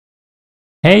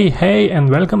Hey and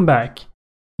welcome back.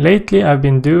 Lately I've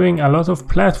been doing a lot of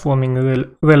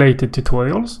platforming related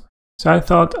tutorials, so I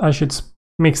thought I should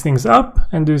mix things up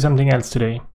and do something else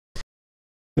today.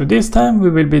 So this time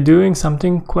we will be doing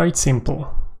something quite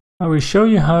simple. I will show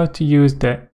you how to use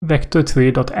the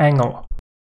vector3.angle.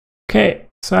 Okay,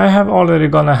 so I have already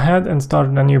gone ahead and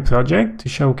started a new project to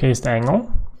showcase the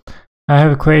angle. I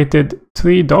have created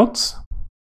 3 dots.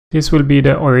 This will be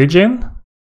the origin.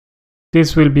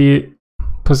 This will be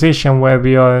position where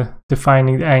we are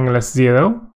defining the angle as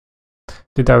 0,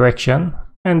 the direction,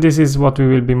 and this is what we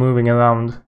will be moving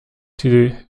around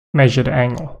to measure the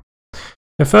angle.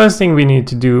 The first thing we need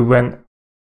to do when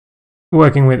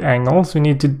working with angles, we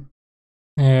need to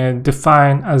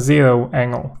define a 0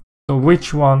 angle. So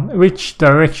which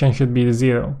direction should be the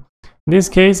 0? In this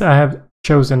case I have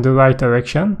chosen the right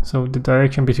direction, so the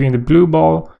direction between the blue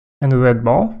ball and the red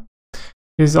ball.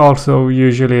 This is also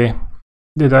usually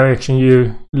the direction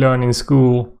you learn in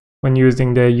school when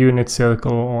using the unit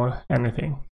circle or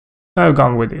anything. So I've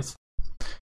gone with this.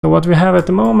 So what we have at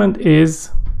the moment is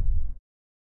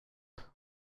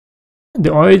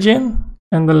the origin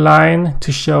and the line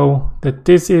to show that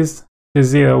this is the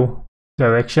 0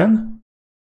 direction,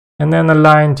 and then a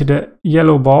line to the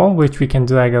yellow ball which we can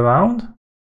drag around,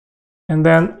 and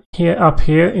then up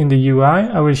here in the UI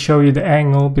I will show you the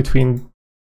angle between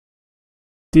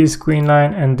this green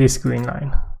line and this green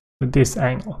line, so this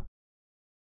angle.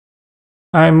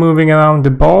 I'm moving around the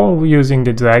ball using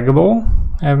the draggable.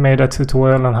 I've made a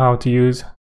tutorial on how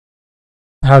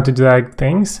to drag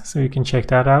things, so you can check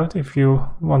that out if you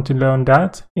want to learn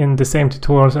that. In the same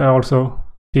tutorials I also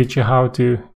teach you how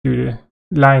to do the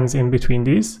lines in between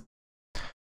these.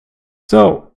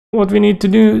 So what we need to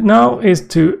do now is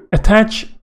to attach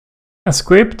a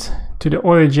script to the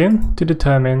origin to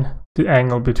determine the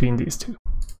angle between these two.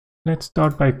 Let's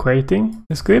start by creating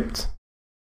the script.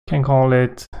 You can call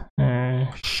it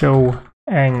show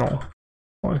angle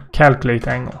or calculate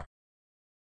angle.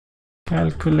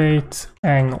 Calculate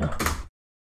angle.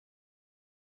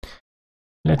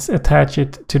 Let's attach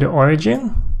it to the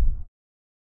origin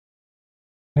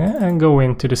and go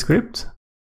into the script.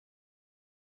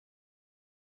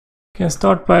 You can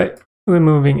start by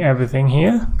removing everything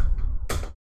here.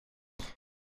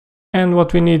 And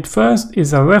what we need first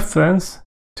is a reference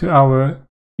to our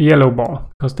yellow ball,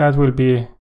 because that will be,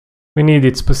 we need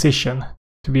its position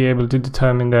to be able to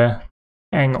determine the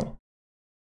angle.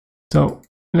 So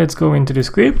let's go into the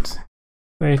script,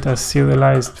 create a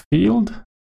serialized field,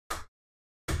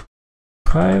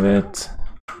 private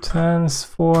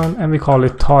transform, and we call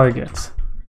it target.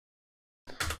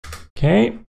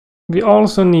 Okay, we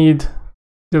also need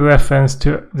the reference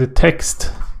to the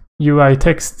text, UI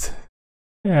text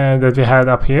that we had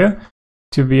up here,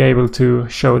 to be able to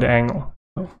show the angle.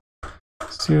 So,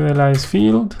 serialize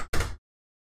field,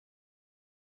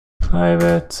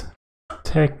 private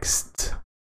text.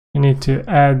 You need to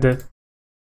add the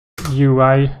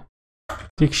UI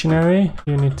dictionary,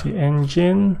 Unity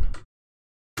engine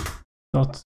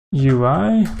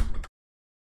 .ui,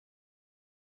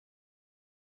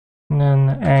 and then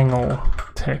angle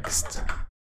text.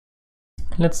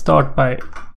 Let's start by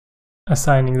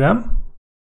assigning them.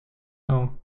 So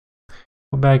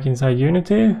go back inside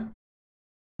Unity,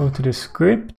 go to the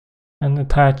script and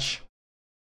attach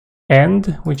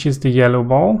end, which is the yellow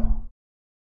ball,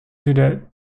 to the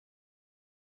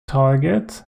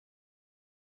target,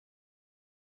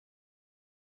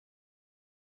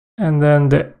 and then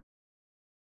the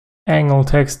angle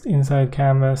text inside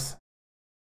canvas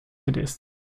to this.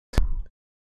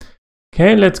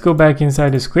 Okay, let's go back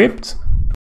inside the script.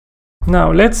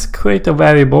 Now let's create a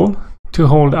variable to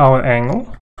hold our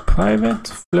angle. Private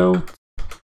float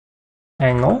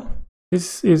angle.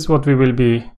 This is what we will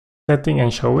be setting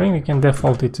and showing. We can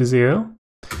default it to 0.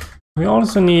 We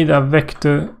also need a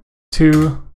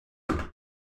vector2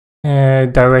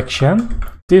 direction.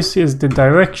 This is the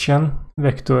direction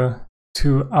vector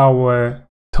to our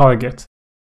target.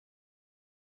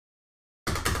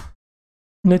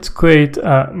 Let's create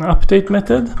an update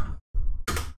method.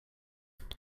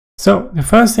 So the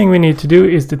first thing we need to do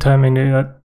is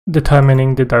determining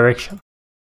the direction.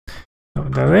 So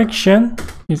direction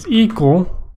is equal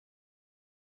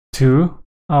to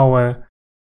our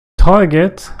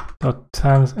target dot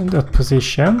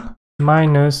position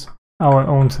minus our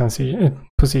own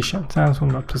position,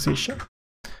 transform.position.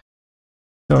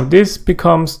 So this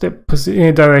becomes the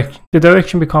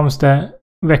direction becomes the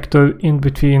vector in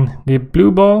between the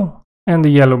blue ball and the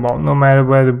yellow ball, no matter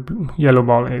where the yellow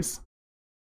ball is.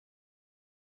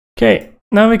 Okay,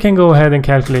 now we can go ahead and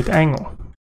calculate angle.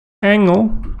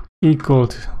 Angle equal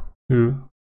to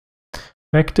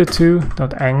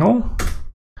vector2.angle.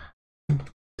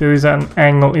 There is an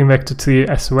angle in vector3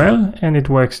 as well, and it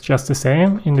works just the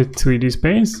same in the 3D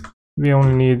space. We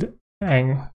only need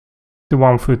the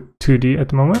one for 2D at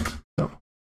the moment. So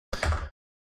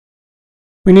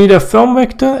we need a from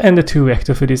vector and a to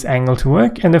vector for this angle to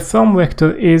work, and the from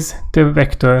vector is the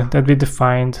vector that we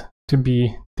defined to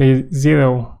be the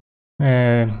 0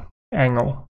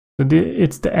 angle. So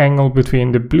it's the angle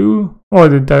between the blue, or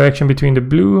the direction between the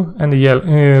blue and the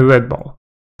yellow, red ball.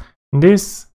 And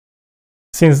this,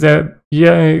 since the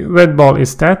red ball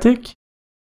is static,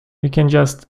 we can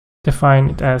just define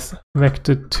it as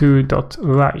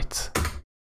vector2.right.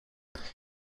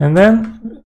 And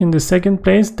then in the second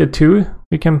place, the 2,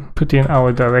 we can put in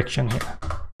our direction here.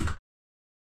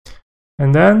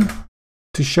 And then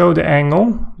to show the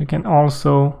angle, we can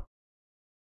also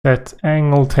set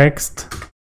angle text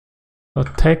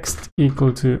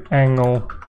equal to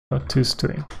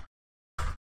angle.toString.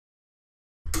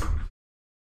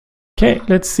 Okay,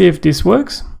 let's see if this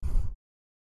works.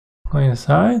 Go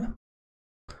inside.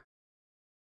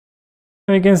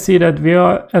 And we can see that we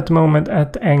are at the moment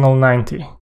at angle 90,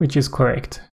 which is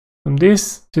correct. From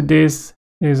this to this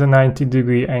is a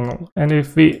 90-degree angle. And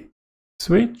if we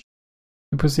switch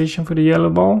the position for the yellow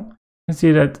ball, you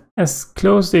see that as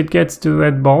close it gets to the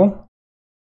red ball,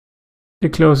 the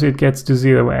closer it gets to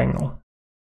 0 angle.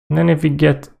 And then if we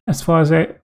get as far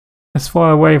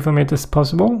away from it as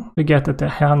possible, we get at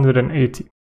 180.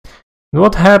 And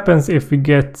what happens if we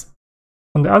get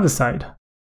on the other side?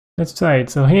 Let's try it.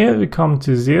 So here we come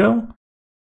to 0,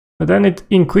 but then it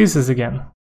increases again.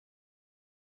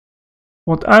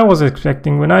 What I was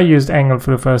expecting when I used angle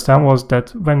for the first time was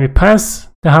that when we pass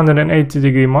the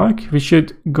 180-degree mark, we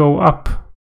should go up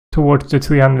towards the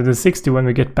 360 when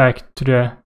we get back to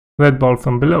the red ball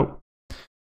from below.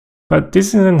 But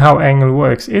this isn't how angle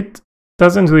works. It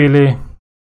doesn't really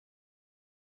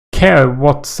care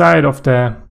what side of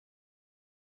the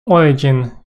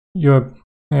origin your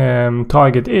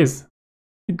target is.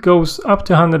 It goes up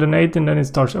to 180 and then it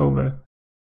starts over,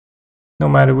 no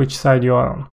matter which side you are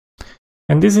on.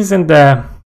 And this isn't the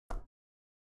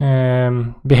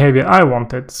behavior I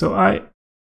wanted, so I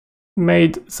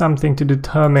made something to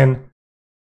determine,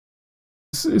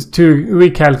 to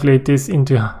recalculate this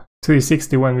into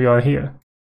 360 when we are here.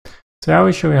 So I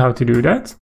will show you how to do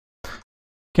that. You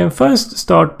can first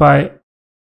start by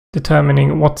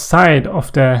determining what side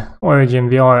of the origin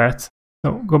we are at.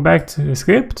 So go back to the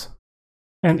script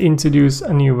and introduce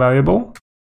a new variable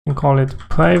and call it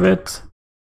private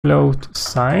float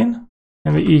sign,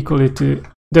 and we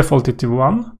default it to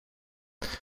 1.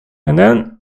 And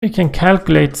then we can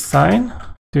calculate sign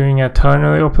doing a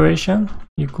ternary operation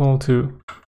equal to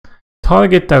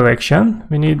target direction.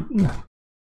 We need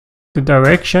the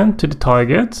direction to the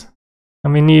target,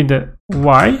 and we need the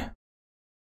y.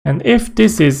 And if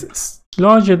this is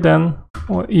larger than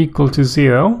or equal to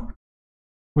 0,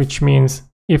 which means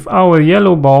if our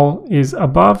yellow ball is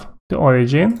above the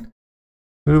origin,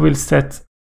 we will set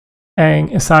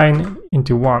a sign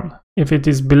into 1. If it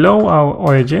is below our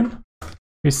origin,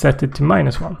 we set it to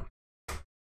 -1.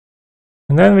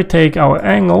 And then we take our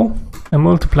angle and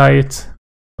multiply it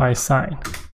by sign.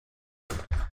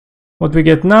 What we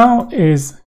get now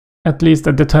is at least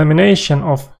a determination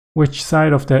of which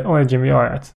side of the origin we are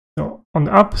at. So on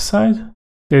the up side,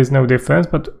 there is no difference,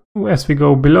 but as we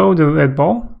go below the red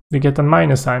ball, we get a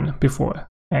minus sign before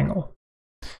angle.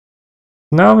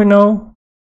 Now we know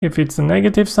if it's a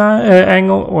negative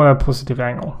angle or a positive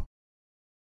angle.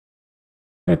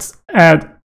 Let's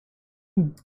add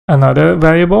another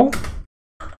variable,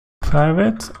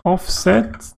 private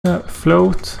offset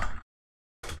float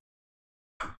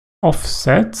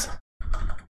offset,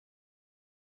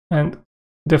 and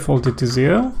default it to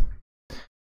 0.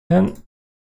 Then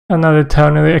another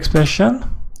ternary expression,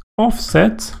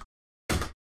 offset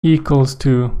equals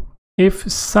to if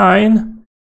sign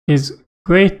is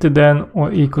greater than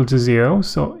or equal to 0.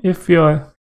 So if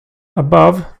you're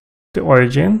above the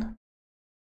origin,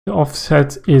 the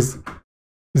offset is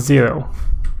 0.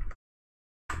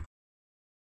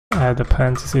 Add a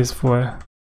parenthesis for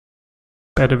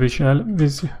better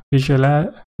visuality.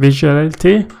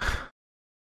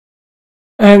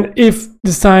 And if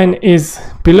the sign is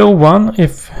below 1,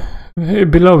 if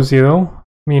below 0,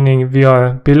 meaning we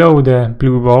are below the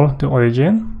blue ball, the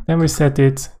origin, then we set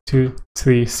it to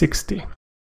 360.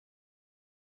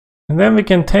 And then we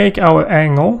can take our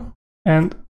angle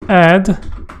and add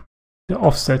the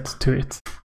offset to it.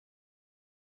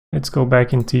 Let's go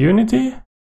back into Unity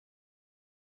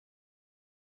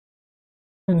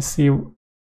and see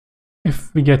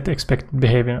if we get the expected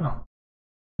behavior now.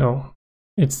 So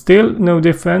it's still no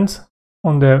difference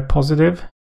on the positive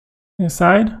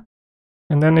side.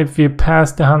 And then if we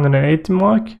pass the 180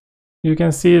 mark, you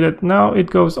can see that now it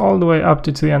goes all the way up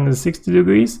to 360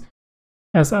 degrees,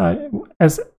 as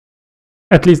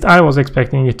at least I was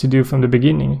expecting it to do from the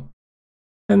beginning.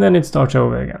 And then it starts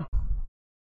over again.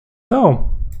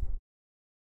 So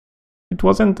it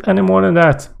wasn't any more than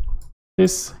that.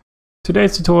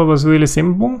 Today's tutorial was really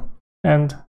simple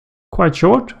and quite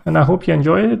short, and I hope you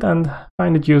enjoyed it and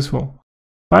find it useful.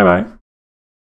 Bye bye.